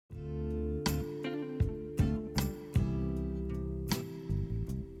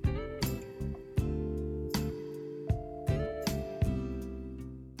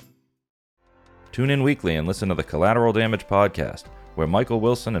Tune in weekly and listen to the Collateral Damage Podcast, where Michael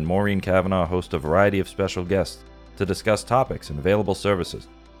Wilson and Maureen Cavanaugh host a variety of special guests to discuss topics and available services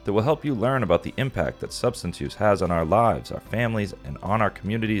that will help you learn about the impact that substance use has on our lives, our families, and on our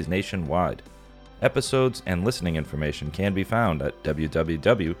communities nationwide. Episodes and listening information can be found at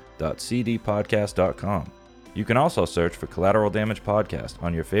www.cdpodcast.com. You can also search for Collateral Damage Podcast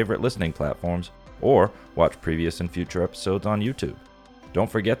on your favorite listening platforms or watch previous and future episodes on YouTube.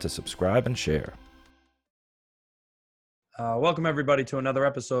 Don't forget to subscribe and share. Welcome, everybody, to another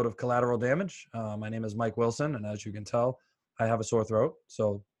episode of Collateral Damage. My name is Mike Wilson, and as you can tell, I have a sore throat,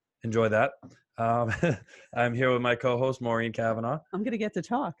 so enjoy that. I'm here with my co-host, Maureen Cavanaugh. I'm going to get to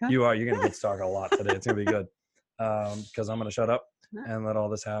talk, huh? You are. You're going to get to talk a lot today. It's going to be good because I'm going to shut up and let all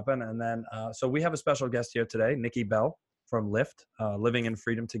this happen. And then, so we have a special guest here today, Nikki Bell from LIFT, Living in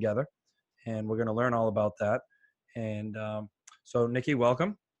Freedom Together, and we're going to learn all about that. And so, Nikki,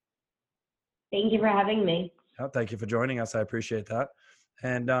 welcome. Thank you for having me. Thank you for joining us. I appreciate that.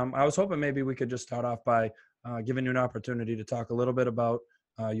 And I was hoping maybe we could just start off by giving you an opportunity to talk a little bit about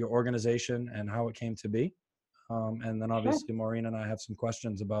your organization and how it came to be. And then obviously Maureen and I have some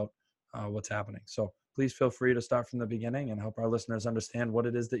questions about what's happening. So please feel free to start from the beginning and help our listeners understand what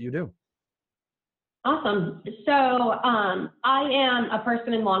it is that you do. Awesome. So I am a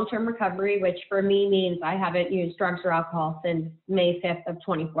person in long-term recovery, which for me means I haven't used drugs or alcohol since May 5th of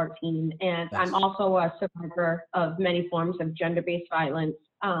 2014. And Nice. I'm also a survivor of many forms of gender-based violence,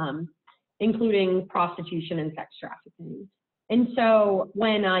 including prostitution and sex trafficking. And so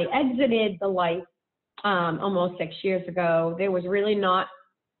when I exited the life almost 6 years ago, there was really not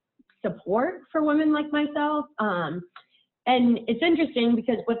support for women like myself. And it's interesting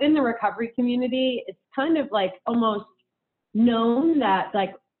because within the recovery community, it's kind of like almost known that,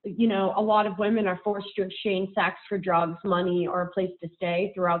 like, you know, a lot of women are forced to exchange sex for drugs, money, or a place to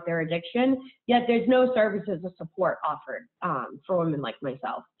stay throughout their addiction, yet there's no services or support offered for women like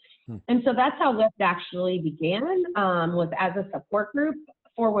myself. And so that's how LIFT actually began, was as a support group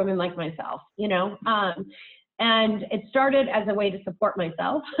for women like myself, you know. And it started as a way to support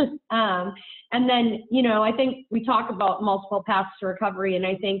myself. And then, you know, I think we talk about multiple paths to recovery, and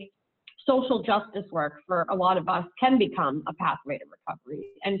I think social justice work for a lot of us can become a pathway to recovery.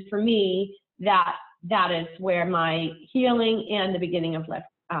 And for me, that is where my healing and the beginning of LIFT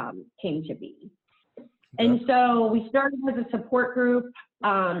came to be. And so we started as a support group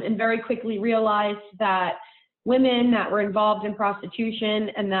and very quickly realized that women that were involved in prostitution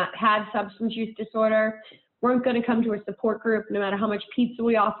and that had substance use disorder weren't going to come to a support group no matter how much pizza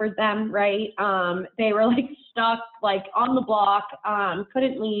we offered them, right? They were like stuck, like on the block,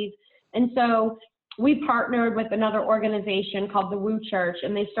 couldn't leave. And so we partnered with another organization called the Woo Church,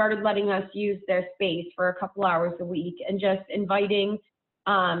 and they started letting us use their space for a couple hours a week and just inviting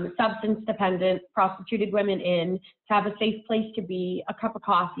substance-dependent prostituted women in to have a safe place to be, a cup of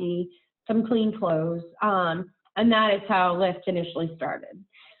coffee, some clean clothes. And that is how LIFT initially started.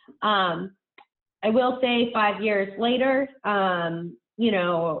 I will say 5 years later, you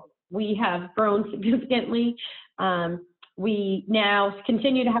know, we have grown significantly. We now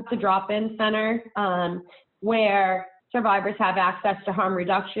continue to have the drop-in center where survivors have access to harm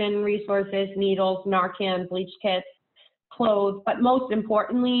reduction resources, needles, Narcan, bleach kits, clothes, but most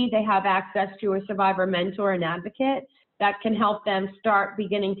importantly, they have access to a survivor mentor and advocate that can help them start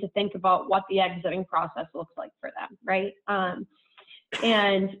beginning to think about what the exiting process looks like for them, right?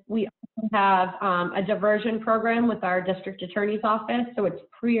 And we also have a diversion program with our district attorney's office, so it's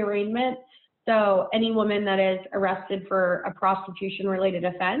pre-arraignment. So any woman that is arrested for a prostitution-related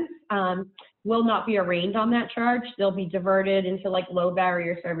offense will not be arraigned on that charge. They'll be diverted into like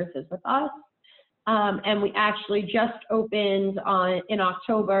low-barrier services with us. And we actually just opened in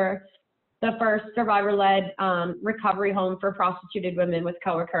October the first survivor-led recovery home for prostituted women with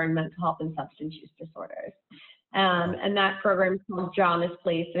co-occurring mental health and substance use disorders. And that program is called Jana's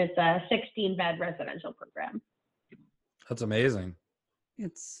Place, and it's a 16-bed residential program. That's amazing.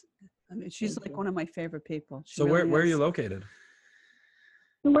 She's like one of my favorite people. So where are you located?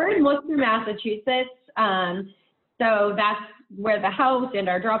 We're in Worcester, Massachusetts. So that's where the house and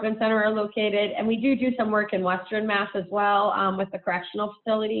our drop-in center are located. And we do some work in Western Mass as well with the correctional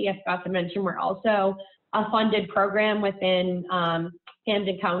facility. I forgot to mention we're also a funded program within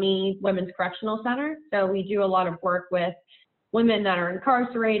Camden County Women's Correctional Center. So we do a lot of work with women that are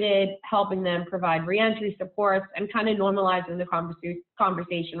incarcerated, helping them provide reentry supports and kind of normalizing the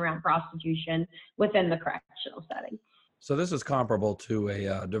conversation around prostitution within the correctional setting. So this is comparable to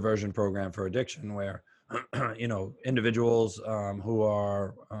a diversion program for addiction where, you know, individuals who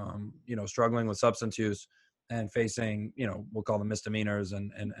are, you know, struggling with substance use and facing, you know, we'll call them misdemeanors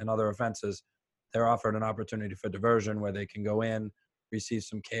and other offenses, they're offered an opportunity for diversion where they can go in, receive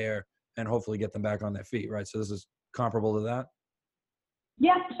some care, and hopefully get them back on their feet, right? So this is comparable to that?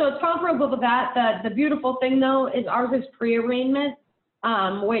 Yeah, so it's comparable to that. The beautiful thing, though, is ours is pre-arraignment,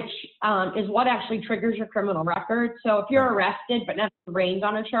 which is what actually triggers your criminal record. So if you're arrested but never arraigned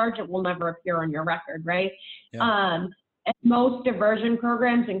on a charge, it will never appear on your record, right? Yeah. And most diversion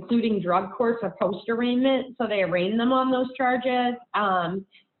programs, including drug courts, are post-arraignment, so they arraign them on those charges,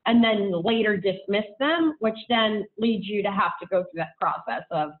 and then later dismiss them, which then leads you to have to go through that process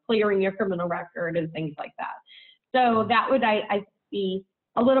of clearing your criminal record and things like that. So that would, I see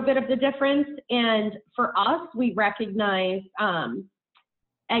a little bit of the difference. And for us, we recognize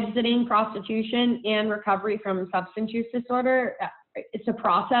exiting prostitution and recovery from substance use disorder. It's a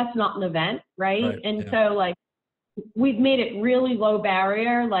process, not an event, right? And so like, we've made it really low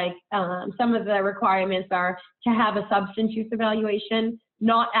barrier. Like some of the requirements are to have a substance use evaluation,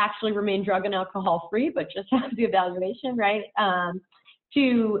 not actually remain drug and alcohol free, but just have the evaluation, right?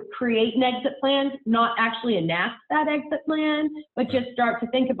 To create an exit plan, not actually enact that exit plan, but just start to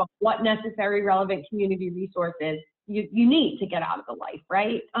think about what necessary relevant community resources you need to get out of the life,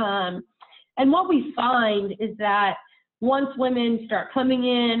 right? And what we find is that once women start coming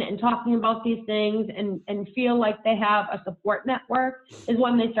in and talking about these things and feel like they have a support network is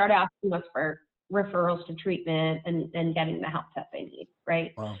when they start asking us for referrals to treatment and getting the help that they need,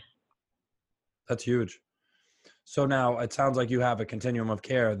 right? Wow. That's huge. So now it sounds like you have a continuum of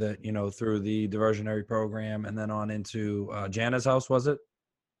care that, you know, through the diversionary program and then on into Jana's house, was it?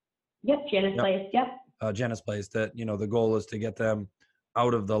 Yep, Jana's Place, yep. Jana's Place, that, you know, the goal is to get them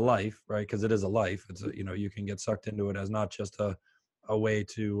out of the life, right? Because it is a life. It's a, you know, you can get sucked into it as not just a way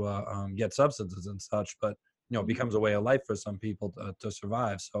to get substances and such, but, you know, it becomes a way of life for some people to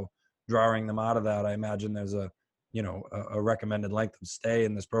survive. So drawing them out of that, I imagine there's a, you know, a recommended length of stay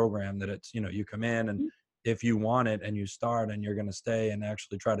in this program that it's, you know, you come in and if you want it and you start and you're going to stay and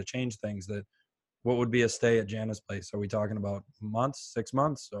actually try to change things, that what would be a stay at Jana's Place? Are we talking about months, 6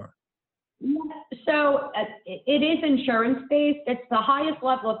 months, or? So it is insurance-based. It's the highest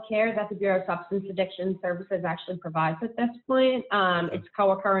level of care that the Bureau of Substance Addiction Services actually provides at this point. It's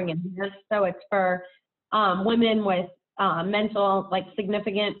co-occurring enhanced, so it's for women with mental, like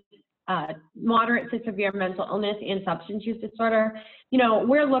significant, moderate to severe mental illness and substance use disorder. You know,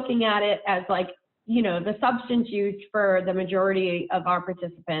 we're looking at it as like, you know, the substance use for the majority of our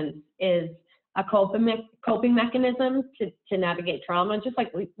participants is a coping mechanism to navigate trauma, just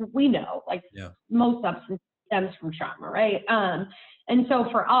like we know, like most substance stems from trauma, right? And so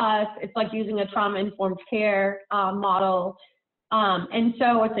for us, it's like using a trauma-informed care model. And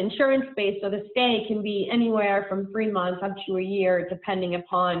so it's insurance-based, so the stay can be anywhere from 3 months up to a year, depending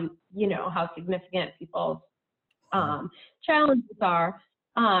upon, you know, how significant people's challenges are.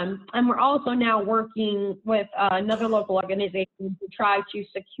 And we're also now working with another local organization to try to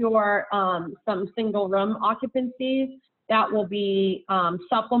secure some single room occupancies that will be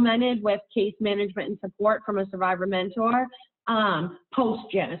supplemented with case management and support from a survivor mentor post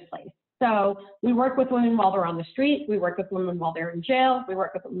Jana's Place. So we work with women while they're on the street. We work with women while they're in jail. We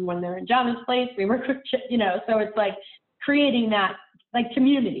work with them when they're in Jana's Place. We work with, you know, so it's like creating that like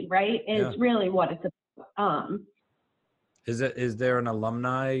community, right? Is really what it's about. Is there an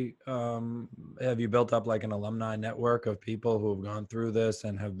alumni, have you built up like an alumni network of people who have gone through this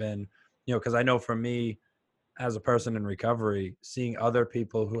and have been, you know, because I know for me as a person in recovery, seeing other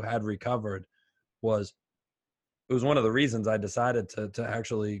people who had recovered was one of the reasons I decided to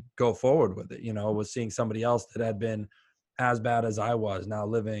actually go forward with it, you know, was seeing somebody else that had been as bad as I was, now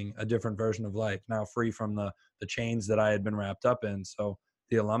living a different version of life, now free from the chains that I had been wrapped up in. So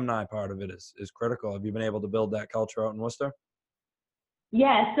the alumni part of it is critical. Have you been able to build that culture out in Worcester?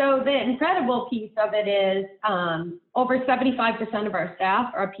 Yeah, so the incredible piece of it is over 75% of our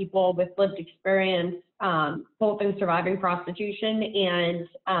staff are people with lived experience, both in surviving prostitution and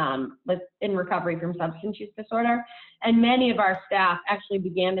in recovery from substance use disorder. And many of our staff actually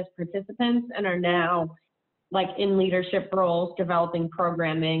began as participants and are now like in leadership roles, developing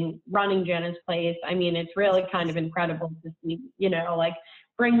programming, running Jana's Place. I mean, it's really kind of incredible to see, you know, like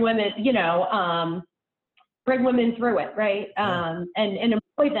bring women, you know, bring women through it, right? And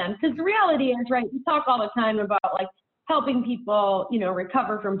employ them. Because the reality is, right, we talk all the time about like helping people, you know,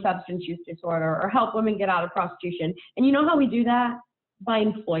 recover from substance use disorder or help women get out of prostitution. And you know how we do that? By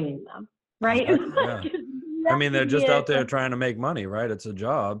employing them, right? Yeah. I mean, they're just out there trying to make money, right? It's a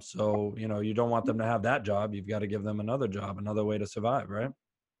job. So, you know, you don't want them to have that job. You've got to give them another job, another way to survive, right?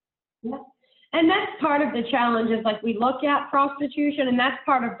 Yeah. And that's part of the challenge is like we look at prostitution, and that's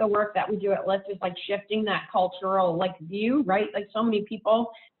part of the work that we do at Lyft is like shifting that cultural like view, right? Like so many people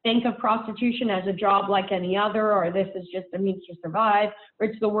think of prostitution as a job like any other, or this is just a means to survive, or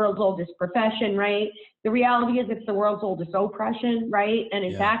it's the world's oldest profession, right? The reality is it's the world's oldest oppression, right? And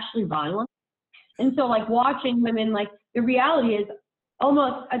it's actually violent. And so like watching women, like the reality is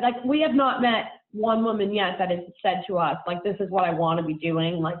almost like we have not met one woman yet that has said to us, like, this is what I want to be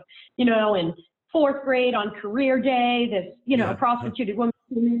doing. Like, you know, in 4th grade on career day, this, you know, prostituted woman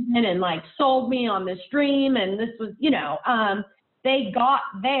came in and like sold me on this dream. And this was, you know, they got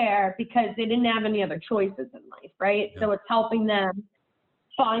there because they didn't have any other choices in life, right? So it's helping them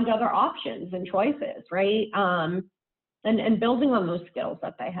find other options and choices, right? And building on those skills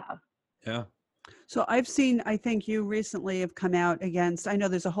that they have. Yeah. So I've seen, I think you recently have come out against, I know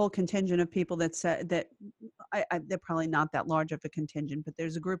there's a whole contingent of people that said that they're probably not that large of a contingent, but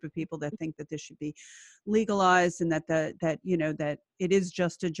there's a group of people that think that this should be legalized and that, you know, that it is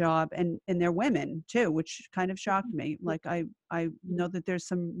just a job, and they're women too, which kind of shocked me. Like I know that there's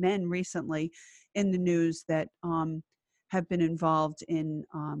some men recently in the news that have been involved in,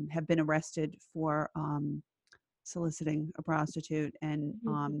 have been arrested for soliciting a prostitute, and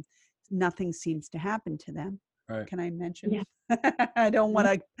nothing seems to happen to them. Right. Can I mention? I don't want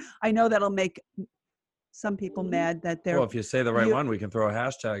to, I know that'll make some people mad that they're. Well, if you say the right one, we can throw a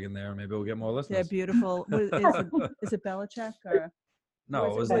hashtag in there. Maybe we'll get more listeners. They're beautiful. Is it Belichick or? No,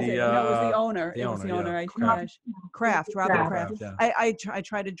 it was no, the it was the owner. the It was the owner, owner. yeah. Kraft, Robert Kraft. Kraft. Yeah. I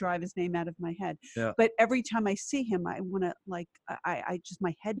try to drive his name out of my head. Yeah. But every time I see him, I want to like, I just,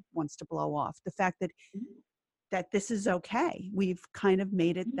 my head wants to blow off. The fact that this is okay. We've kind of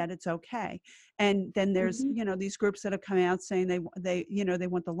made it that it's okay. And then there's, you know, these groups that have come out saying they, you know, they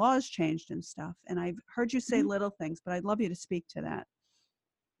want the laws changed and stuff. And I've heard you say little things, but I'd love you to speak to that.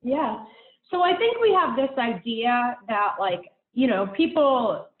 Yeah. So I think we have this idea that like, you know,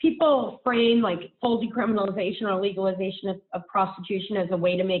 people frame like full decriminalization or legalization of prostitution as a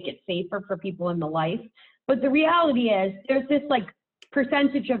way to make it safer for people in the life. But the reality is there's this like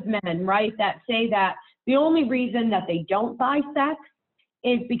percentage of men, right, that say that the only reason that they don't buy sex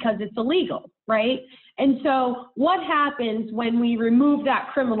is because it's illegal, right? And so what happens when we remove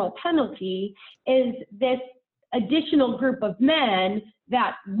that criminal penalty is this additional group of men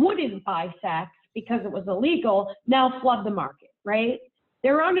that wouldn't buy sex because it was illegal now flood the market, right?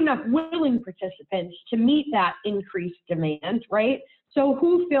 There aren't enough willing participants to meet that increased demand, right? So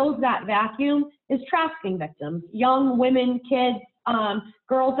who fills that vacuum is trafficking victims, young women, kids,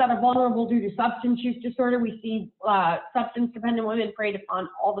 girls that are vulnerable due to substance use disorder. We see substance-dependent women preyed upon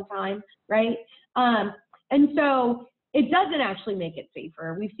all the time, right? And so it doesn't actually make it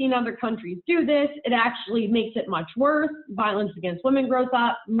safer. We've seen other countries do this. It actually makes it much worse. Violence against women grows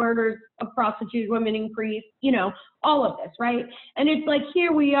up, murders of prostituted women increase, you know, all of this, right? And it's like,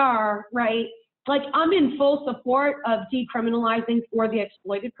 here we are, right? Like, I'm in full support of decriminalizing for the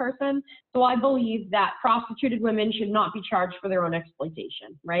exploited person. So I believe that prostituted women should not be charged for their own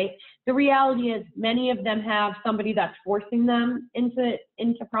exploitation, right? The reality is many of them have somebody that's forcing them into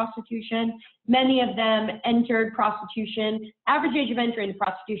prostitution. Many of them entered prostitution. Average age of entry into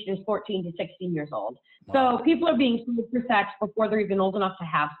prostitution is 14 to 16 years old. Wow. So people are being sold for sex before they're even old enough to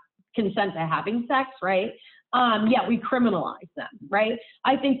have consent to having sex, right? Yet we criminalize them, right?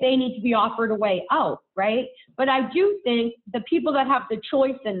 I think they need to be offered a way out, right? But I do think the people that have the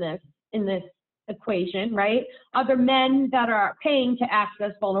choice in this equation, right, are the men that are paying to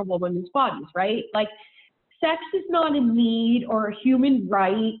access vulnerable women's bodies, right? Like, sex is not a need or a human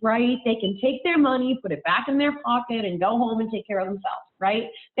right, right? They can take their money, put it back in their pocket, and go home and take care of themselves, right?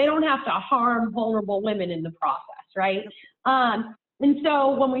 They don't have to harm vulnerable women in the process, right? And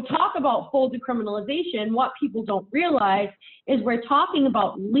so when we talk about full decriminalization, what people don't realize is we're talking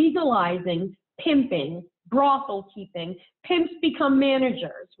about legalizing pimping, brothel keeping. Pimps become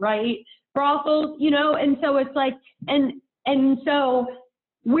managers, right? Brothels, you know, and so it's like, and so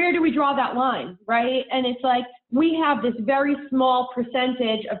where do we draw that line, right? And it's like, we have this very small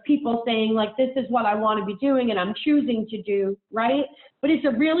percentage of people saying like, this is what I want to be doing and I'm choosing to do, right? But it's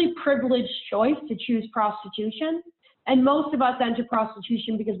a really privileged choice to choose prostitution. And most of us enter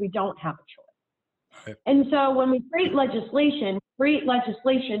prostitution because we don't have a choice. Right. And so when we create legislation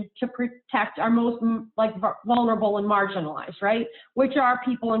to protect our most like vulnerable and marginalized, right? Which are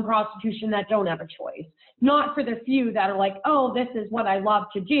people in prostitution that don't have a choice. Not for the few that are like, oh, this is what I love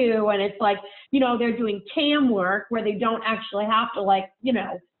to do. And it's like, you know, they're doing cam work where they don't actually have to like, you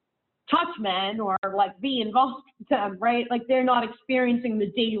know, touch men or like be involved with them, right? Like they're not experiencing the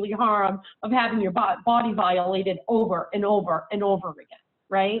daily harm of having your body violated over and over and over again,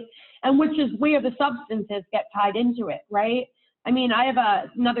 right? and which is where the substances get tied into it, right? I mean, I have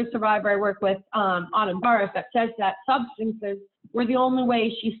another survivor I work with, Autumn Burris, that says that substances were the only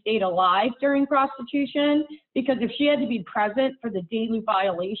way she stayed alive during prostitution, because if she had to be present for the daily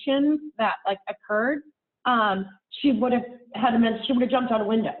violations that like occurred, she would have she would have jumped out a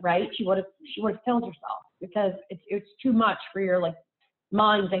window, right? She would have killed herself, because it's too much for your like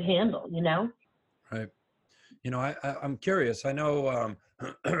mind to handle, you know? Right. You know, I'm curious. I know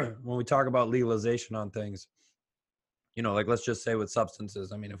when we talk about legalization on things, you know, like let's just say with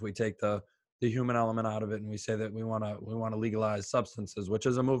substances. I mean, if we take the human element out of it and we say that we want to legalize substances, which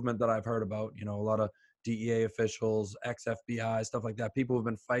is a movement that I've heard about. You know, a lot of DEA officials, ex-FBI, stuff like that. People who've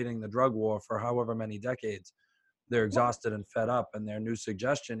been fighting the drug war for however many decades. They're exhausted and fed up, and their new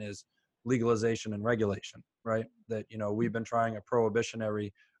suggestion is legalization and regulation. Right? That, you know, we've been trying a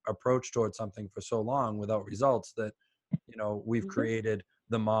prohibitionary approach towards something for so long without results that, you know, we've created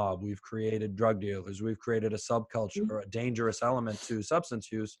the mob, we've created drug dealers, we've created a subculture, a dangerous element to substance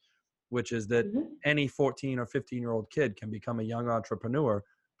use, which is that any 14 or 15-year-old kid can become a young entrepreneur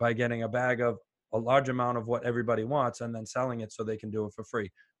by getting a bag of a large amount of what everybody wants and then selling it so they can do it for free.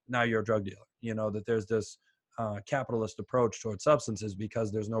 Now you're a drug dealer. You know, that there's this capitalist approach towards substances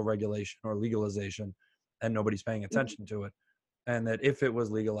because there's no regulation or legalization and nobody's paying attention to it. And that if it was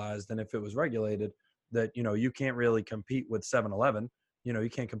legalized and if it was regulated, that, you know, you can't really compete with 7-Eleven. You know,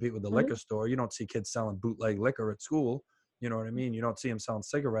 you can't compete with the liquor store. You don't see kids selling bootleg liquor at school. You know what I mean? You don't see them selling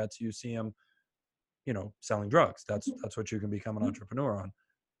cigarettes. You see them, you know, selling drugs. That's what you can become an entrepreneur on.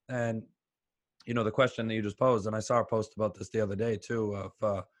 And, you know, the question that you just posed, and I saw a post about this the other day too,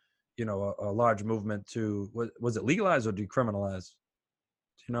 of, you know, a large movement to, was it legalize or decriminalize?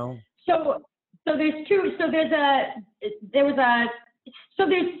 Do you know? So there's two. So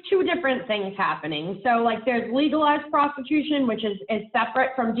there's two different things happening. So like there's legalized prostitution, which is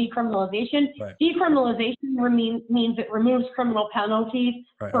separate from decriminalization. Right. Decriminalization means it removes criminal penalties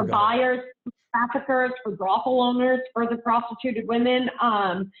for buyers, traffickers, for brothel owners, for the prostituted women,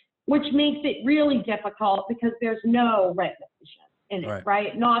 which makes it really difficult because there's no regulation in it,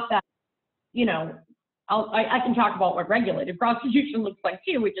 right? Not that, you know, I can talk about what regulated prostitution looks like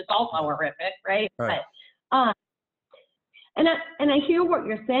too, which is also horrific, right? But, and I hear what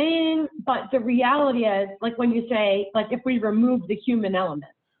you're saying, but the reality is, like when you say, like if we remove the human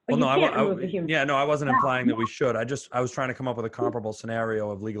element, but well, you can't remove the human. Yeah, no, I wasn't implying that we should. I was trying to come up with a comparable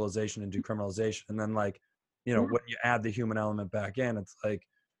scenario of legalization and decriminalization, and then like, you know, when you add the human element back in, it's like,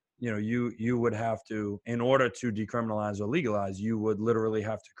 you know, you would have to, in order to decriminalize or legalize, you would literally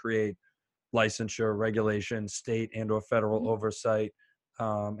have to create licensure, regulation, state and or federal oversight,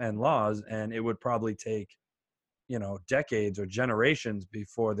 and laws, and it would probably take, you know, decades or generations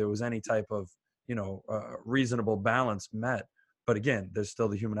before there was any type of, you know, reasonable balance met. But again, there's still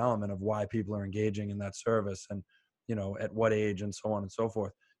the human element of why people are engaging in that service, and, you know, at what age and so on and so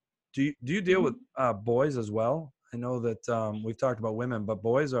forth. Do you deal with boys as well? I know that we've talked about women, but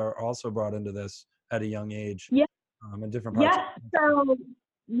boys are also brought into this at a young age. Yeah. In different parts. Yeah. So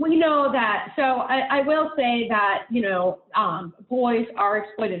we know that. So I will say that, you know, boys are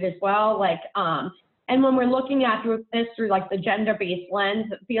exploited as well. Like, and when we're looking at this through like the gender-based lens,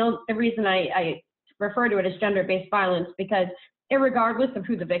 the reason I refer to it as gender-based violence, because irregardless of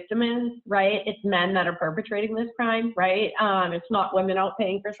who the victim is, right, it's men that are perpetrating this crime, right? It's not women out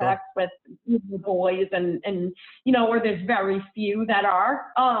paying for sex with boys, and you know, or there's very few that are,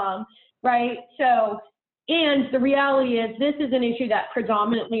 right? So, and the reality is this is an issue that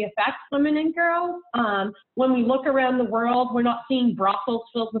predominantly affects women and girls. When we look around the world, we're not seeing brothels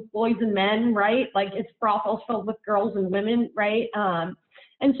filled with boys and men, right? Like it's brothels filled with girls and women, right?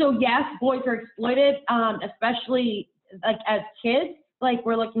 And so yes, boys are exploited, especially like as kids. Like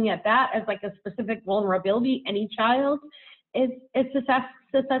we're looking at that as like a specific vulnerability. Any child is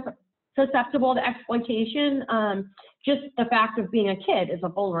susceptible to exploitation. Just the fact of being a kid is a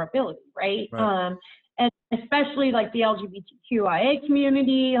vulnerability, right? And especially like the LGBTQIA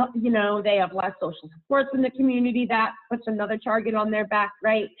community, you know, they have less social supports in the community. That puts another target on their back,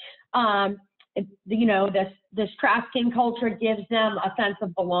 right? You know, this trafficking culture gives them a sense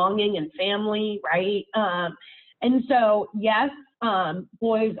of belonging and family, right? And so, yes,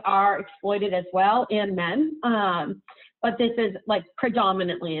 boys are exploited as well, and men. But this is like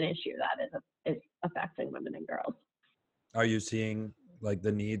predominantly an issue that is affecting women and girls. Are you seeing like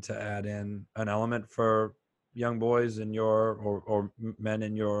the need to add in an element for young boys in your or men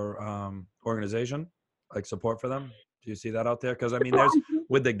in your organization, like support for them? Do you see that out there? Because I mean, there's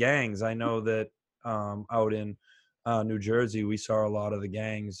with the gangs. I know that out in New Jersey, we saw a lot of the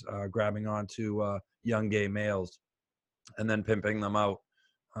gangs grabbing onto young gay males and then pimping them out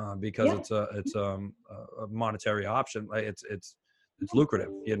because Yeah. it's a monetary option. Like it's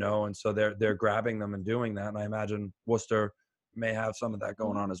lucrative, you know, and so they're grabbing them and doing that. And I imagine Worcester may have some of that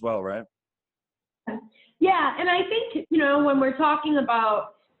going on as well, right? Yeah, and I think, when we're talking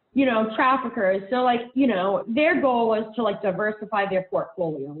about, traffickers, so like, their goal is to like diversify their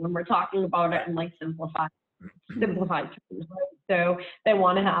portfolio when we're talking about it in like simplified terms, right? So they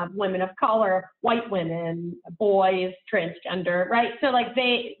want to have women of color, white women, boys, transgender, right? So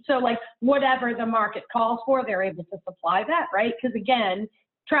like whatever the market calls for, they're able to supply that, right? Because again,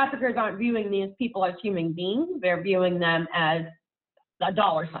 traffickers aren't viewing these people as human beings; they're viewing them as a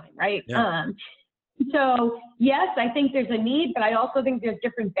dollar sign, right? Yeah. So yes, I think there's a need, but I also think there's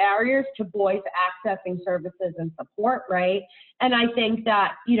different barriers to boys accessing services and support, right? And I think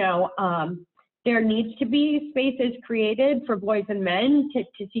that, there needs to be spaces created for boys and men to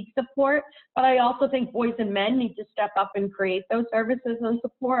seek support, but I also think boys and men need to step up and create those services and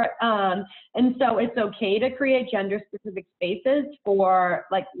support. And so it's okay to create gender specific spaces for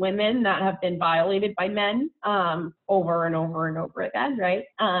like women that have been violated by men over and over and over again, right?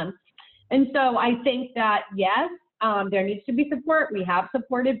 And so I think that, yes, there needs to be support. We have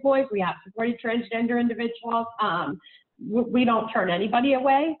supported boys. We have supported transgender individuals. We don't turn anybody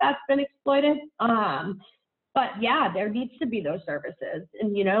away that's been exploited. But yeah, there needs to be those services.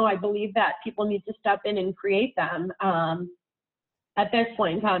 And, I believe that people need to step in and create them. At this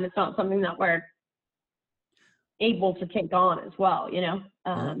point in time, it's not something that we're able to take on as well,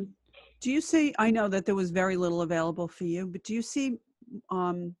 Do you see, I know that there was very little available for you, but do you see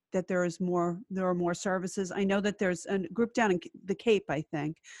that there are more services? I know that there's a group down in the Cape, I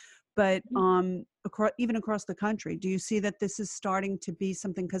think, but even across the country, do you see that this is starting to be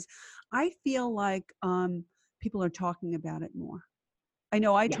something? Because I feel like people are talking about it more. I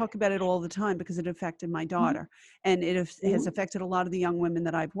know I talk about it all the time because it affected my daughter, and it has affected a lot of the young women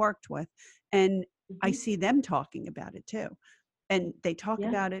that I've worked with, and I see them talking about it too, and they talk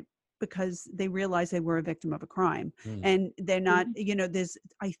about it because they realize they were a victim of a crime, and they're not,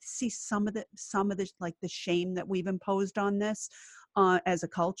 I see some of the like the shame that we've imposed on this as a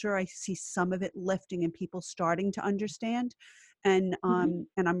culture. I see some of it lifting and people starting to understand, and I'm,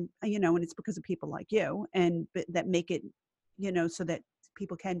 and it's because of people like you that make it, so that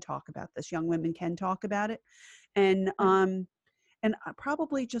people can talk about this, young women can talk about it, and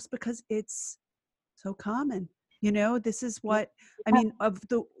probably just because it's so common. This is what I mean. Of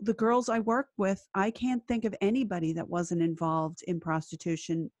the girls I work with, I can't think of anybody that wasn't involved in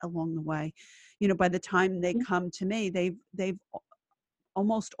prostitution along the way. By the time they come to me, they've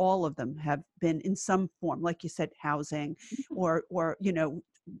almost all of them have been in some form, like you said, housing, or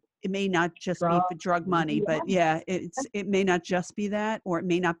it may not just be for drug money, but it may not just be that, or it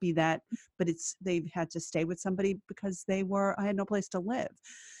may not be that, but they've had to stay with somebody because I had no place to live.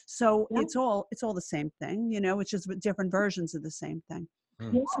 So it's all the same thing, it's just different versions of the same thing.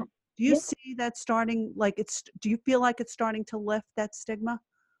 Yeah. So do you see that starting, do you feel like it's starting to lift that stigma?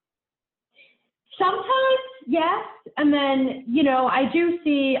 Sometimes, yes. And then, I do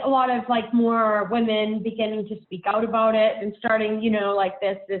see a lot of like more women beginning to speak out about it and starting, like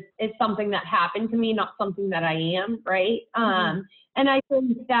this is something that happened to me, not something that I am, right? And I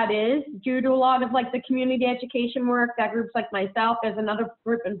think that is due to a lot of like the community education work that groups like myself. There's another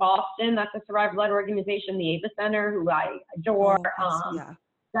group in Boston that's a survivor-led organization, the Ava Center, who I adore.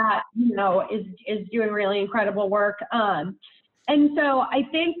 That, is doing really incredible work. And so I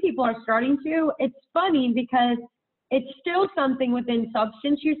think people are starting to. It's funny because it's still something within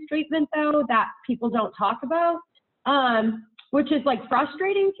substance use treatment, though, that people don't talk about, which is like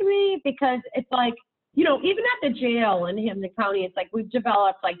frustrating to me because it's like, even at the jail in Hampden County, it's like we've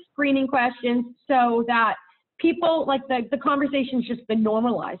developed like screening questions so that people, like the conversation's just been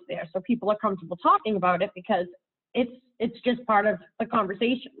normalized there. So people are comfortable talking about it because it's just part of the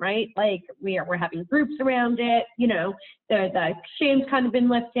conversation, right? Like we're having groups around it, the shame's kind of been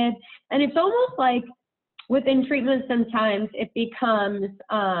lifted. And it's almost like within treatment sometimes it becomes,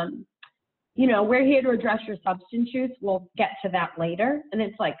 we're here to address your substance use. We'll get to that later. And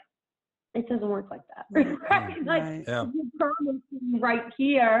it's like, it doesn't work like that, right? Like you promise right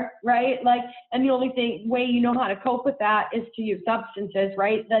here, right? Like, and the only way you know how to cope with that is to use substances,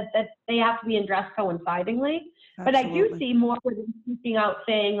 right? That they have to be addressed coincidingly. Absolutely. But I do see more women speaking out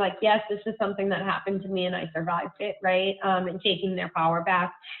saying like, yes, this is something that happened to me and I survived it, right? And taking their power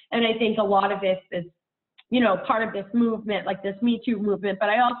back. And I think a lot of this is, part of this movement, like this Me Too movement, but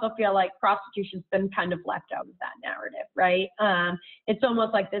I also feel like prostitution's been kind of left out of that narrative, right? It's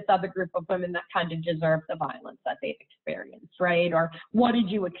almost like this other group of women that kind of deserve the violence that they've experienced, right? Or what did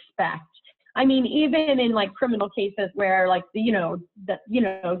you expect? I mean, even in like criminal cases where like,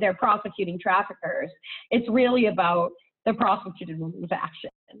 they're prosecuting traffickers, it's really about the prosecuted woman's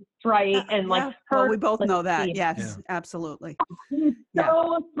actions, right? And like yeah. Well, her, we both know that. like, Yes, Yeah. absolutely. it's Yeah.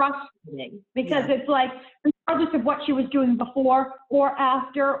 so frustrating because Yeah. it's like, regardless of what she was doing before or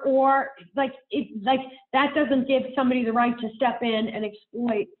after, or like that doesn't give somebody the right to step in and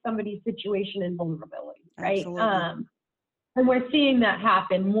exploit somebody's situation and vulnerability, right? Absolutely. And we're seeing that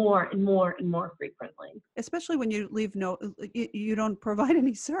happen more and more and more frequently. Especially when you leave you don't provide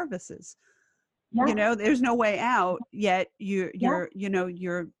any services. Yeah. You know, there's no way out, yet Yeah.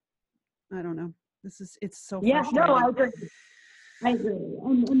 you're I don't know. It's so Yeah, frustrating. no, I agree.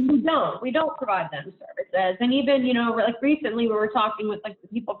 And we don't provide them services. And even, like recently we were talking with like the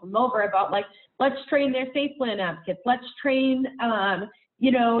people from over about like, let's train their safe plan advocates. Let's train,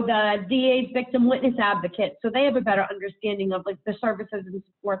 the DA's victim witness advocates. So they have a better understanding of like the services and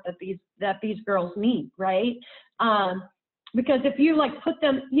support that these girls need. Right. Because if you like put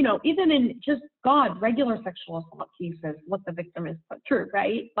them, even in just regular sexual assault cases, what the victim is put through,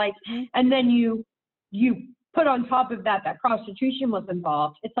 right? Like, and then you put on top of that prostitution was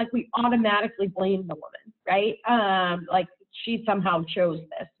involved. It's like we automatically blame the woman, right? Like she somehow chose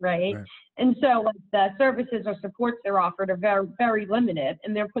this, right? And so like the services or supports they're offered are very, very limited,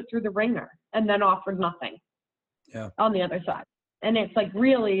 and they're put through the ringer and then offered nothing on the other side. And it's like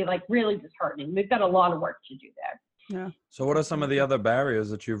really disheartening. We've got a lot of work to do there. Yeah. So what are some of the other barriers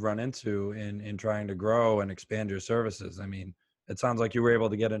that you've run into in trying to grow and expand your services? I mean, it sounds like you were able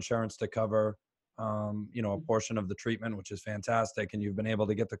to get insurance to cover, a portion of the treatment, which is fantastic. And you've been able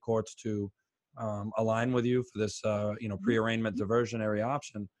to get the courts to align with you for this, pre-arraignment diversionary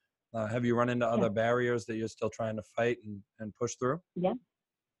option. Have you run into other barriers that you're still trying to fight and push through? Yeah.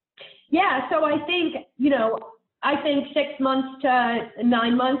 Yeah. So I think, 6 months to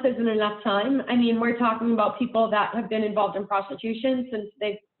 9 months isn't enough time. I mean, we're talking about people that have been involved in prostitution since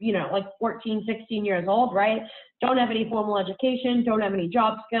they've, like 14, 16 years old, right? Don't have any formal education, don't have any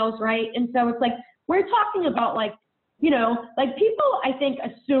job skills, right? And so it's like, we're talking about like, people, I think,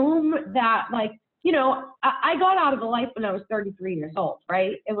 assume that like, I got out of the life when I was 33 years old,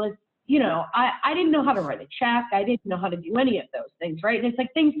 right? It was, I didn't know how to write a check. I didn't know how to do any of those things, right? And it's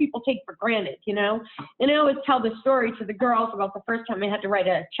like things people take for granted, And I always tell the story to the girls about the first time I had to write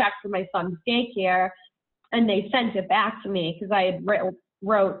a check for my son's daycare, and they sent it back to me because I had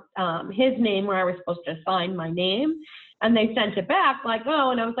wrote his name where I was supposed to sign my name. And they sent it back like,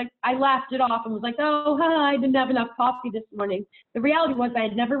 oh, and I was like, I laughed it off and was like, oh, I didn't have enough coffee this morning. The reality was I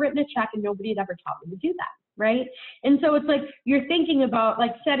had never written a check and nobody had ever taught me to do that, right? And so it's like you're thinking about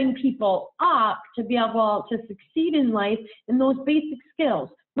like setting people up to be able to succeed in life in those basic skills: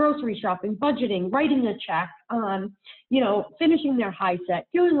 grocery shopping, budgeting, writing a check, finishing their high set,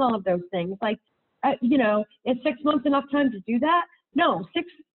 doing all of those things. Like, is 6 months enough time to do that? No, six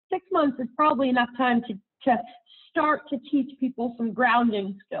months is probably enough time to start to teach people some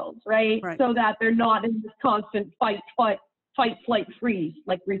grounding skills, right? So that they're not in this constant fight, flight, freeze,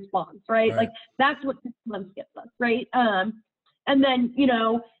 like response, right? Like that's what 6 months gets us, right? And then,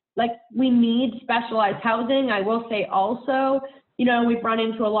 like we need specialized housing. I will say also, we've run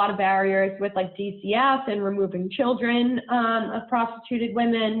into a lot of barriers with like DCF and removing children of prostituted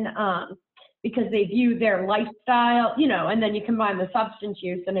women, because they view their lifestyle, and then you combine the substance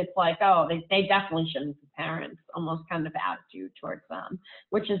use and it's like, oh, they definitely shouldn't be parents, almost kind of attitude towards them,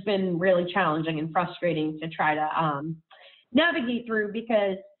 which has been really challenging and frustrating to try to navigate through,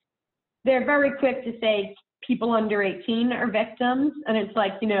 because they're very quick to say people under 18 are victims. And it's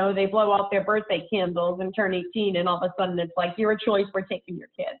like, they blow out their birthday candles and turn 18 and all of a sudden it's like, you're a choice, we're taking your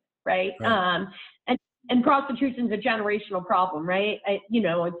kid, right? And prostitution's a generational problem, right?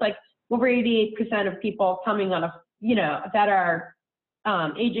 It's like, over 88% of people coming on that are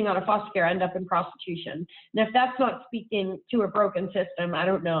aging out of foster care end up in prostitution. And if that's not speaking to a broken system, I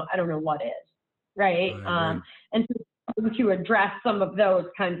don't know what is, right? And so to address some of those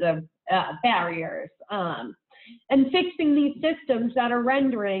kinds of barriers and fixing these systems that are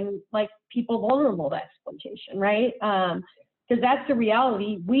rendering like people vulnerable to exploitation, right? Because that's the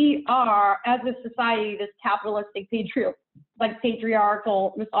reality. We are, as a society, this capitalistic,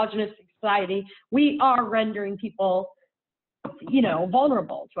 patriarchal, misogynistic society, we are rendering people,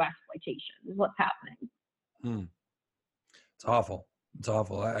 vulnerable to exploitation is what's happening. It's awful. It's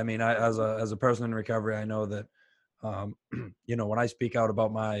awful. I mean, as a person in recovery, I know that, when I speak out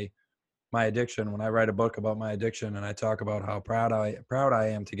about my addiction, when I write a book about my addiction and I talk about how proud I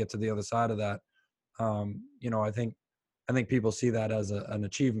am to get to the other side of that, I think people see that as an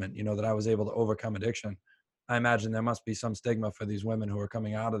achievement, that I was able to overcome addiction. I imagine there must be some stigma for these women who are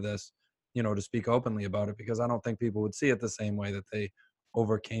coming out of this, to speak openly about it, because I don't think people would see it the same way that they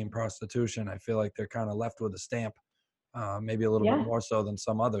overcame prostitution. I feel like they're kind of left with a stamp, maybe a little bit Yeah. more so than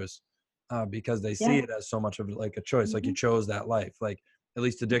some others, because they see Yeah. it as so much of like a choice. Like you chose that life. Like at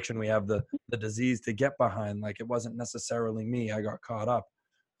least addiction, we have the disease to get behind. Like it wasn't necessarily me. I got caught up.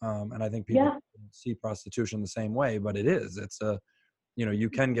 And I think people Yeah. don't see prostitution the same way, but it is. It's a, you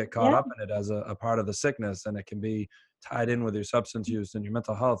can get caught Yeah. up in it as a part of the sickness, and it can be tied in with your substance use and your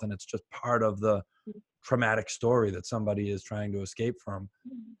mental health. And it's just part of the traumatic story that somebody is trying to escape from.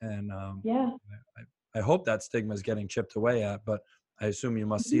 And Yeah. I hope that stigma is getting chipped away at, but I assume you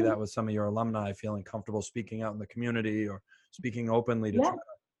must see that with some of your alumni feeling comfortable speaking out in the community or speaking openly to Yeah. try to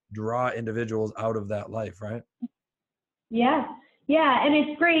draw individuals out of that life, right? Yeah. Yeah. And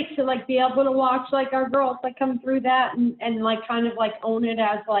it's great to like be able to watch like our girls like come through that and like kind of like own it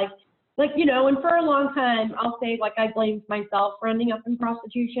as like, and for a long time, I'll say like I blamed myself for ending up in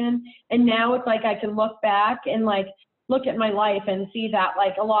prostitution. And now it's like I can look back and like look at my life and see that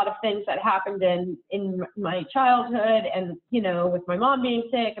like a lot of things that happened in my childhood and, with my mom being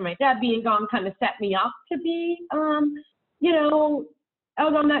sick and my dad being gone kind of set me up to be,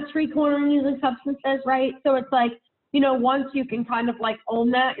 out on that street corner and using substances, right? So it's like, once you can kind of like own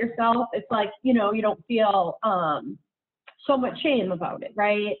that yourself, it's like, you don't feel so much shame about it,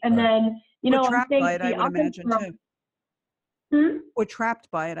 right? And then, We're I trapped think by it, I the would other imagine problem- too. Hmm? We're trapped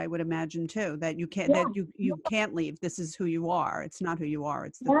by it, I would imagine too, that you can't, Yeah. that you can't leave. This is who you are. It's not who you are.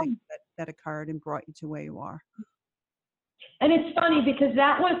 It's the Yeah. thing that occurred and brought you to where you are. And it's funny because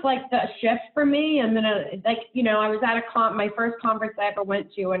that was like the shift for me. And then I was at my first conference I ever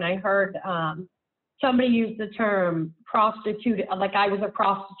went to, and I heard somebody use the term prostitute, like I was a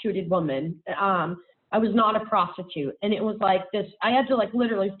prostituted woman. I was not a prostitute. And it was like this, I had to like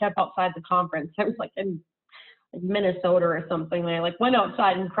literally step outside the conference. I was like in Minnesota or something. And I like went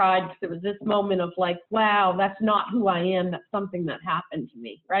outside and cried because it was this moment of like, wow, that's not who I am. That's something that happened to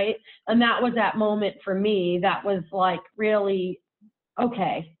me. Right. And that was that moment for me that was like really,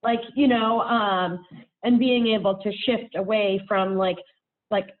 okay. Like, and being able to shift away from like,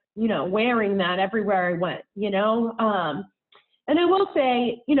 wearing that everywhere I went, and I will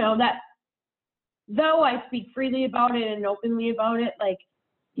say, that though I speak freely about it and openly about it, like,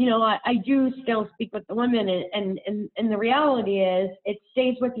 I do still speak with the women, and the reality is it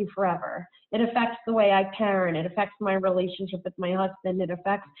stays with you forever. It affects the way I parent. It affects my relationship with my husband. It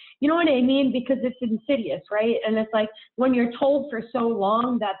affects, you know what I mean? Because it's insidious, right? And it's like when you're told for so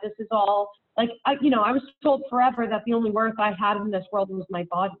long that this is all, like, I was told forever that the only worth I had in this world was my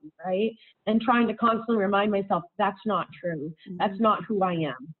body, right? And trying to constantly remind myself that's not true. That's not who I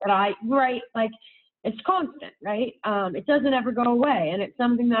am. Like, it's constant, right? It doesn't ever go away. And it's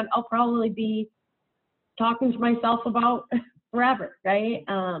something that I'll probably be talking to myself about forever, right?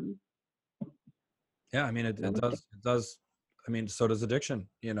 Yeah, I mean, it does. I mean, so does addiction.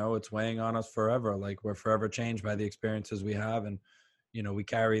 It's weighing on us forever. Like we're forever changed by the experiences we have, and we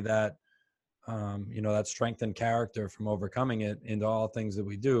carry that, that strength and character from overcoming it into all things that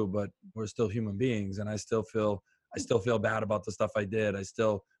we do. But we're still human beings, and I still feel bad about the stuff I did. I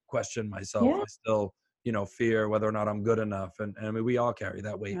still question myself. Yeah. I still, fear whether or not I'm good enough. And I mean, we all carry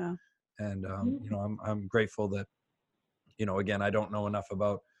that weight. Yeah. And I'm grateful that, again, I don't know enough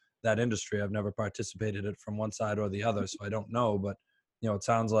about that industry. I've never participated in it from one side or the other, so I don't know. But it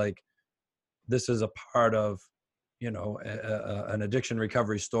sounds like this is a part of an addiction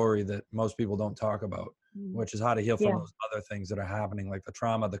recovery story that most people don't talk about, which is how to heal from those other things that are happening, like the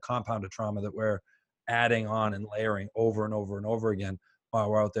trauma, the compounded trauma that we're adding on and layering over and over and over again while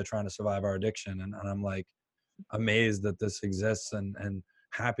we're out there trying to survive our addiction. And I'm like amazed that this exists, and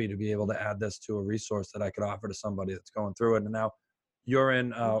happy to be able to add this to a resource that I could offer to somebody that's going through it. And now you're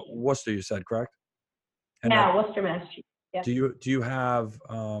in Worcester, you said, correct? And yeah, Worcester, Massachusetts. Yeah. Do you have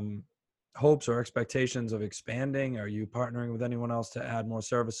hopes or expectations of expanding? Are you partnering with anyone else to add more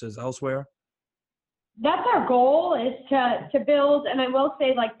services elsewhere? That's our goal, is to build, and I will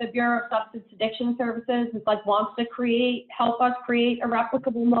say like the Bureau of Substance Addiction Services is like wants to help us create a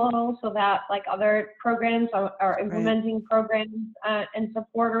replicable model so that like other programs are implementing programs and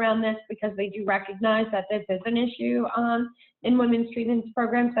support around this, because they do recognize that this is an issue in women's treatment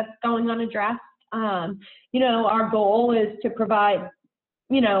programs that's going unaddressed. Our goal is to provide,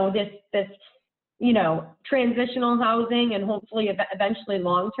 this transitional housing and hopefully eventually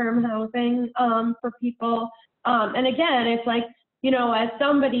long-term housing for people. And again, it's like, as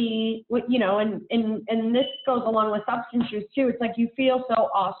somebody, and this goes along with substance use too, it's like you feel so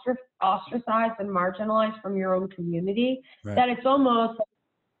ostracized and marginalized from your own community that it's almost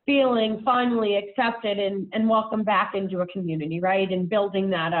feeling finally accepted and welcomed back into a community, right? And building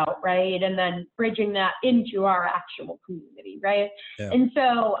that out, right? And then bridging that into our actual community, right? Yeah. And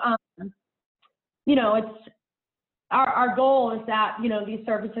so, you know, it's our goal is that, you know, these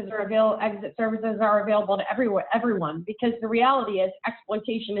services are available, exit services are available to everyone, because the reality is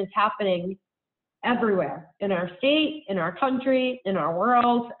exploitation is happening everywhere in our state, in our country, in our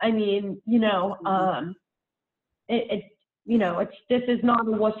world. I mean, you know, you know, this is not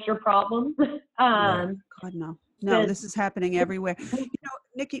a Worcester problem. God, no. No, this is happening everywhere. You know,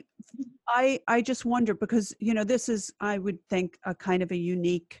 Nikki, I just wonder, because, you know, this is, I would think, a kind of a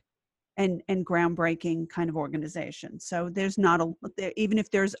unique and groundbreaking kind of organization. So there's not even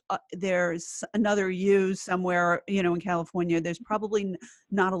if there's another you somewhere, you know, in California, there's probably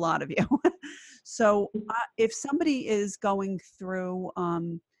not a lot of you. So if somebody is going through,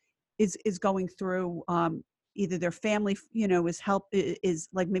 either their family, you know, is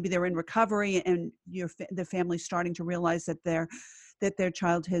like, maybe they're in recovery, and the family's starting to realize that their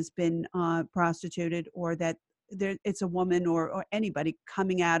child has been prostituted, or that it's a woman or anybody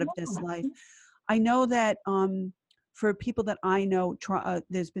coming out of this life. I know that for people that I know,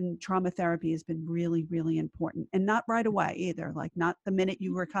 there's been trauma therapy has been really, really important, and not right away either. Like, not the minute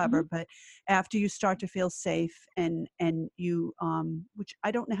you recover, but after you start to feel safe, and you, which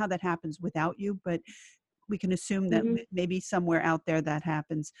I don't know how that happens without you, but we can assume that maybe somewhere out there that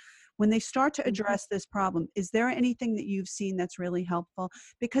happens. When they start to address this problem, is there anything that you've seen that's really helpful?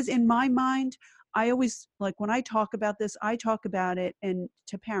 Because in my mind, I always, like, when I talk about this, I talk about it, and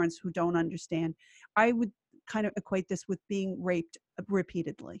to parents who don't understand, I would kind of equate this with being raped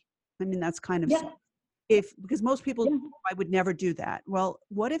repeatedly. I mean, that's kind of, because most people, I would never do that. Well,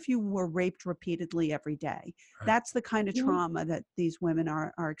 what if you were raped repeatedly every day? Right. That's the kind of trauma that these women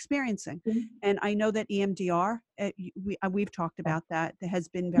are experiencing. And I know that EMDR, we've talked about that has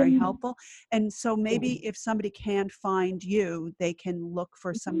been very helpful. And so maybe if somebody can't find you, they can look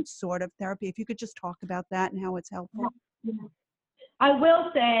for some sort of therapy. If you could just talk about that and how it's helpful. I will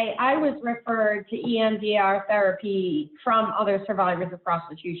say I was referred to EMDR therapy from other survivors of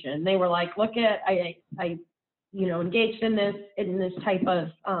prostitution. They were like, look at, I you know, engaged in this type of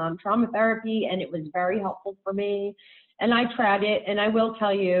trauma therapy, and it was very helpful for me. And I tried it, and I will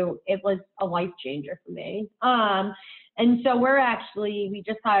tell you, it was a life changer for me. And so we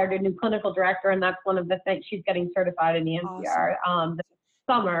just hired a new clinical director, and that's one of the things, she's getting certified in EMDR this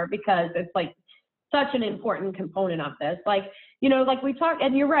summer, because it's like such an important component of this. Like, you know, like we talk,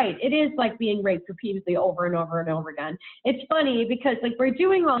 and you're right, it is like being raped repeatedly over and over and over again. It's funny because, like, we're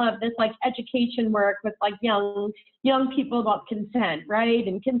doing all of this like education work with like young people about consent, right?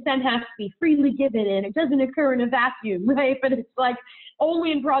 And consent has to be freely given, and it doesn't occur in a vacuum, right? But it's like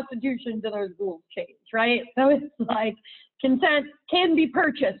only in prostitution do those rules change, right? So it's like consent can be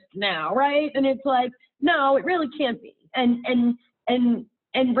purchased now, right? And it's like, no, it really can't be.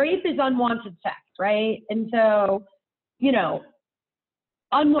 And rape is unwanted sex, right? And so, you know,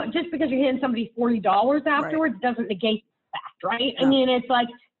 just because you hand somebody $40 afterwards doesn't negate the fact, right? No. I mean, it's like,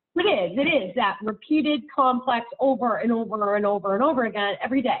 it is that repeated complex over and over and over and over again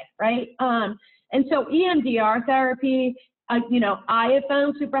every day, right? And so EMDR therapy, you know, I have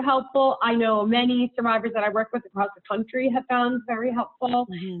found super helpful. I know many survivors that I work with across the country have found very helpful.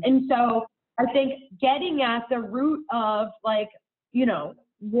 And so I think getting at the root of, like, you know,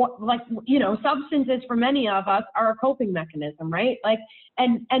 substances for many of us are a coping mechanism, right? Like,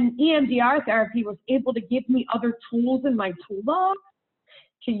 and EMDR therapy was able to give me other tools in my toolbox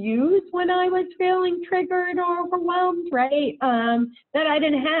to use when I was feeling triggered or overwhelmed, right? That I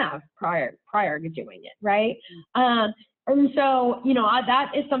didn't have prior to doing it, right? And so, you know,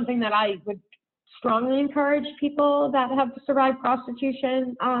 that is something that I would strongly encourage people that have survived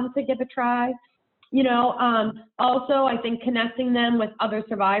prostitution to give a try. You know, also, I think connecting them with other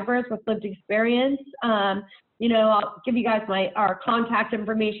survivors with lived experience. You know, I'll give you guys our contact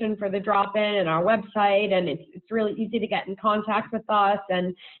information for the drop-in and our website, and it's really easy to get in contact with us.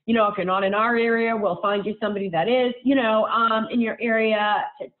 And, you know, if you're not in our area, we'll find you somebody that is, you know, in your area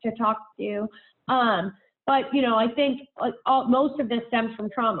to talk to. But, you know, I think like most of this stems from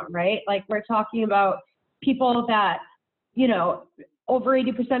trauma, right? Like, we're talking about people that, you know, over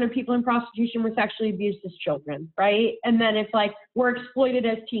 80% of people in prostitution were sexually abused as children, right? And then it's like, we're exploited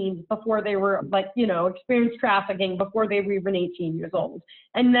as teens before they were, like, you know, experienced trafficking before they were even 18 years old.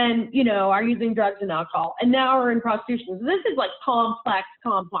 And then, you know, are using drugs and alcohol. And now we're in prostitution. So this is like complex,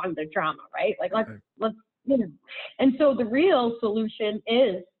 compounded trauma, right? Like, let's, you know. And so the real solution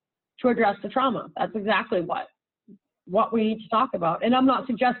is to address the trauma. That's exactly what we need to talk about. And I'm not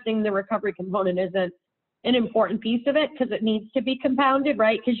suggesting the recovery component isn't an important piece of it because it needs to be compounded,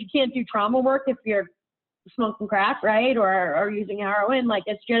 right? Because you can't do trauma work if you're smoking crack, right? Or using heroin. Like,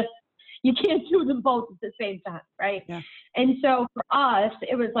 it's just, you can't do them both at the same time, right? Yeah. And so for us,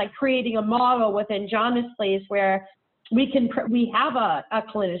 it was like creating a model within Jana's Place where we have a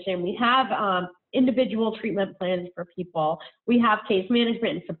clinician, we have individual treatment plans for people, we have case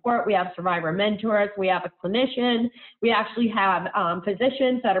management and support, we have survivor mentors, we have a clinician, we actually have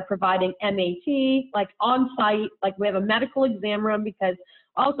physicians that are providing MAT, like on site, like we have a medical exam room because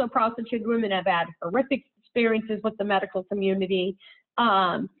also prostitute women have had horrific experiences with the medical community.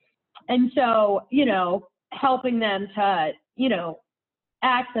 And so, helping them to,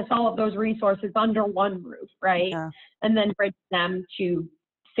 access all of those resources under one roof, right? Yeah. And then bring them to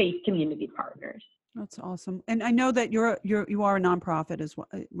safe community partners. That's awesome. And I know that you are a nonprofit as well,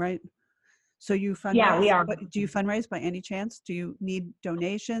 right? So you fundraise? Yeah, we are. Do you fundraise by any chance? Do you need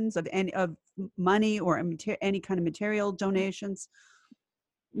donations of money or any kind of material donations?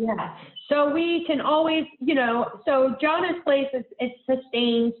 Yeah. So we can always, so Jana's Place is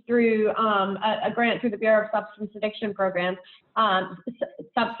sustained through a grant through the Bureau of Substance Addiction Programs, BSAC,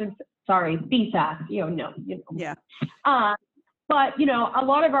 Yeah. But, a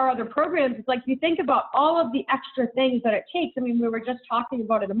lot of our other programs, it's like you think about all of the extra things that it takes. I mean, we were just talking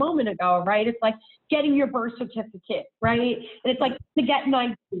about it a moment ago, right? It's like getting your birth certificate, right? And it's like to get an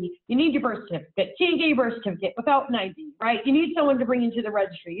ID, you need your birth certificate. Can't get your birth certificate without an ID, right? You need someone to bring you to the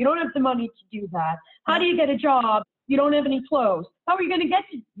registry. You don't have the money to do that. How do you get a job? You don't have any clothes. How are you going to get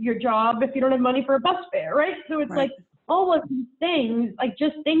to your job if you don't have money for a bus fare, right? So it's like all of these things, like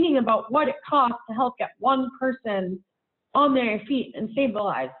just thinking about what it costs to help get one person on their feet and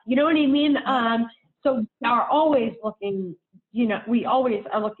stabilized. You know what I mean? So we are always looking, we always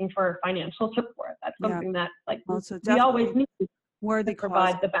are looking for financial support. That's something that we always need to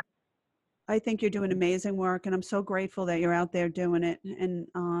provide the best. I think you're doing amazing work, and I'm so grateful that you're out there doing it. And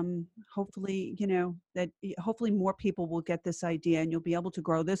hopefully, hopefully more people will get this idea, and you'll be able to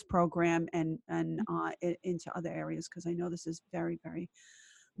grow this program and into other areas, because I know this is very, very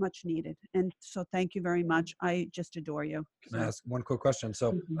much needed. And so thank you very much. I just adore you. Can I ask one quick question?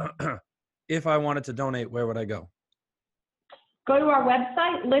 So if I wanted to donate, where would I go? Go to our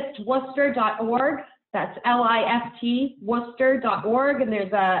website, liftworcester.org. That's LIFT Worcester.org. And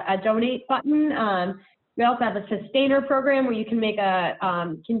there's a donate button. We also have a sustainer program where you can make a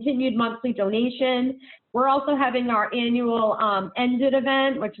continued monthly donation. We're also having our annual End It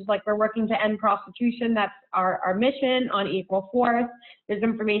event, which is like we're working to end prostitution. That's our mission on April 4th. There's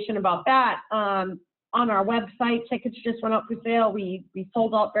information about that on our website. Tickets just went up for sale. We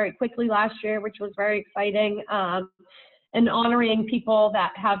sold out very quickly last year, which was very exciting. And honoring people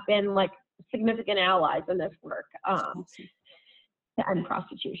that have been like significant allies in this work to end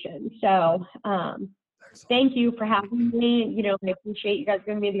prostitution. So thank you for having me. I appreciate you guys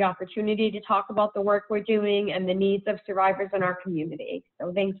giving me the opportunity to talk about the work we're doing and the needs of survivors in our community.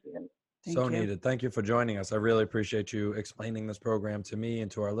 So thank you. So needed. Thank you for joining us. I really appreciate you explaining this program to me and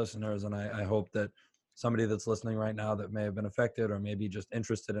to our listeners. And I hope that somebody that's listening right now that may have been affected or maybe just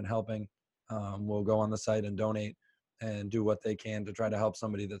interested in helping will go on the site and donate and do what they can to try to help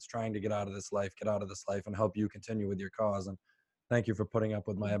somebody that's trying to get out of this life, and help you continue with your cause. And thank you for putting up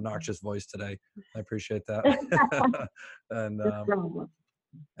with my obnoxious voice today. I appreciate that. And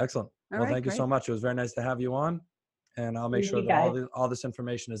excellent. Well, thank you so much. It was very nice to have you on. And I'll make sure that all this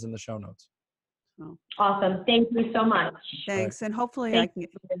information is in the show notes. Awesome. Thank you so much. Thanks. And hopefully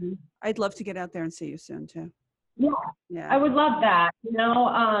I'd love to get out there and see you soon too. Yeah. I would love that,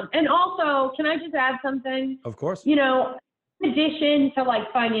 and also, can I just add something? Of course. In addition to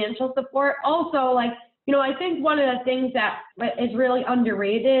like financial support, also like, I think one of the things that is really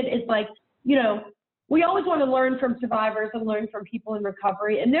underrated is like, we always want to learn from survivors and learn from people in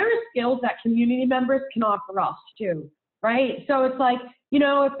recovery. And there are skills that community members can offer us too, right? So it's like,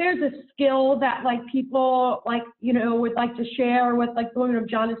 if there's a skill that like people like, would like to share with like the women of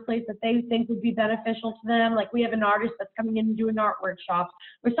Jana's Place that they think would be beneficial to them. Like we have an artist that's coming in and doing art workshops,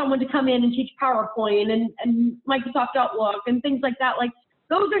 or someone to come in and teach PowerPoint and Microsoft Outlook and things like that. Like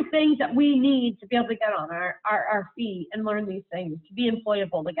those are things that we need to be able to get on our feet and learn these things, to be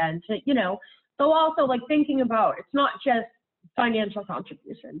employable again, so also like thinking about, it's not just financial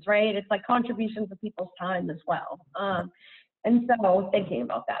contributions, right? It's like contributions of people's time as well. And so thinking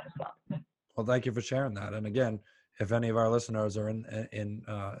about that as well. Well, thank you for sharing that. And again, if any of our listeners are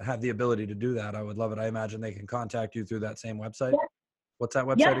have the ability to do that, I would love it. I imagine they can contact you through that same website. Yeah. What's that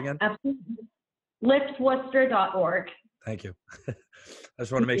website again? Absolutely. liftworcester.org. Thank you. I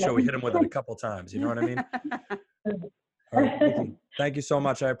just want to make sure we hit them with it a couple times. You know what I mean? All right, thank you so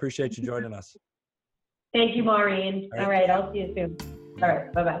much. I appreciate you joining us. Thank you, Maureen. All right. All right, I'll see you soon. All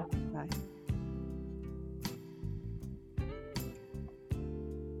right, bye-bye.